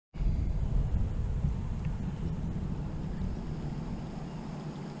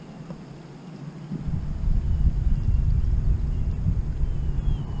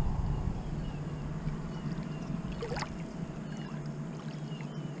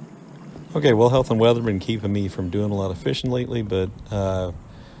Okay, well, health and weather been keeping me from doing a lot of fishing lately, but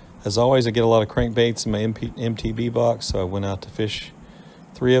as always, I get a lot of crankbaits in my MTB box, so I went out to fish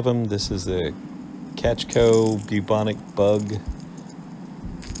 3 of them. This is the Catchco Bubonic Bug,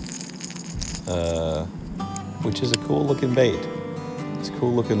 which is a cool looking bait. It's a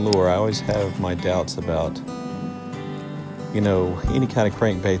cool looking lure. I always have my doubts about, you know, any kind of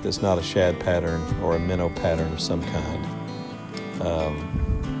crankbait that's not a shad pattern or a minnow pattern of some kind.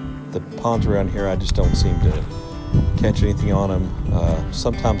 The ponds around here, I just don't seem to catch anything on them.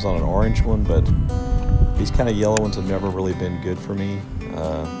 Sometimes on an orange one, but these kind of yellow ones have never really been good for me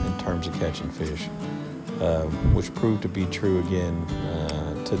in terms of catching fish, which proved to be true again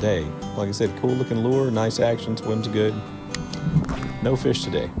today. Like I said, cool looking lure, nice action, swims good. No fish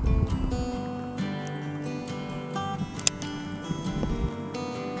today.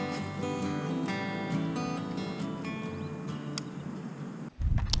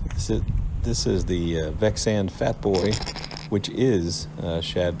 This is the Vexan Fat Boy, which is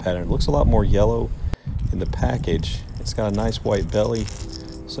shad pattern. It looks a lot more yellow in the package. It's got a nice white belly,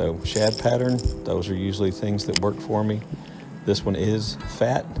 so shad pattern, those are usually things that work for me. This one is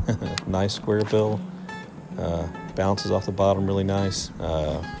fat, nice square bill, bounces off the bottom really nice.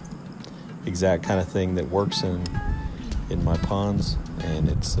 Exact kind of thing that works in my ponds, and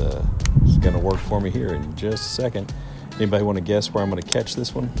it's gonna work for me here in just a second. Anybody want to guess where I'm going to catch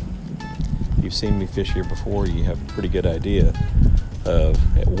this one? You've seen me fish here before. You have a pretty good idea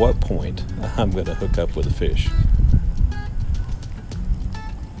of at what point I'm going to hook up with a fish.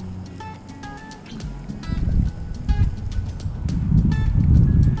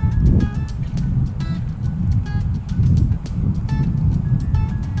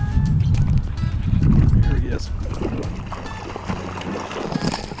 There he is.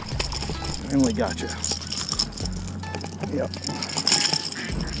 Finally got you. Yep.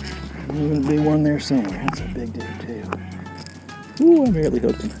 There's gonna be one there somewhere. That's a big dude too. Ooh, I barely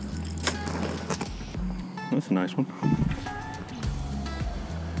hooked him. That's a nice one.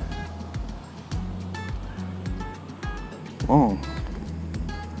 Long.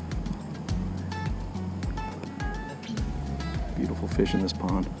 Beautiful fish in this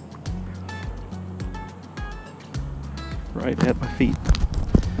pond. Right at my feet.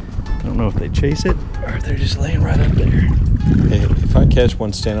 I don't know if they chase it or if they're just laying right up there. If I catch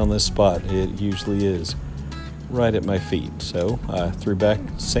one standing on this spot, it usually is right at my feet. So I threw back,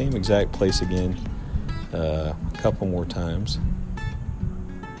 same exact place again, a couple more times.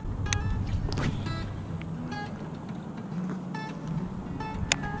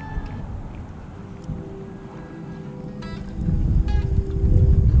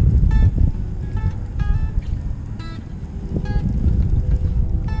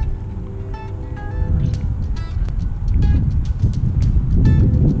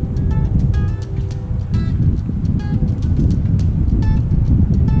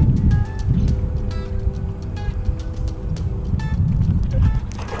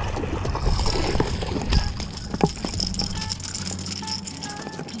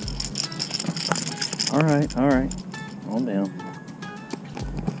 All right, calm down.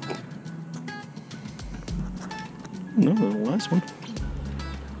 Another nice one.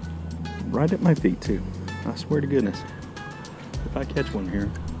 Right at my feet too. I swear to goodness. If I catch one here,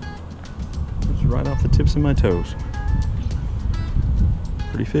 it's right off the tips of my toes.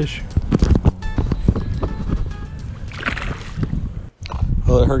 Pretty fish.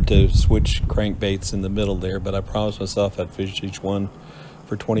 Well, it hurt to switch crankbaits in the middle there, but I promised myself I'd fish each one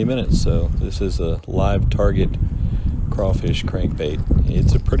for 20 minutes. So this is a live target crawfish crankbait.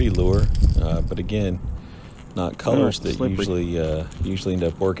 It's a pretty lure, but again, not colors that usually end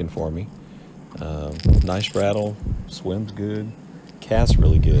up working for me. Nice rattle, swims good, casts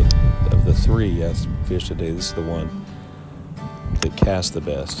really good. Of the 3 I fished today, this is the one that casts the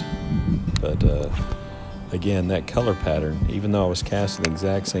best. But again, that color pattern, even though I was casting the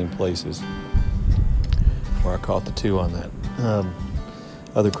exact same places where I caught the 2 on that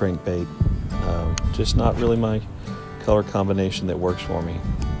other crankbait, just not really my color combination that works for me.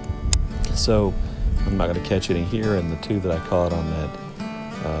 So I'm not going to catch any here, and the 2 that I caught on that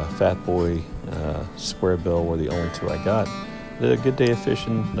Fat Boy square bill were the only 2 I got. Did a good day of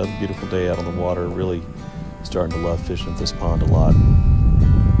fishing, another beautiful day out on the water. Really starting to love fishing at this pond a lot.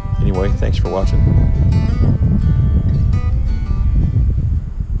 Anyway, thanks for watching.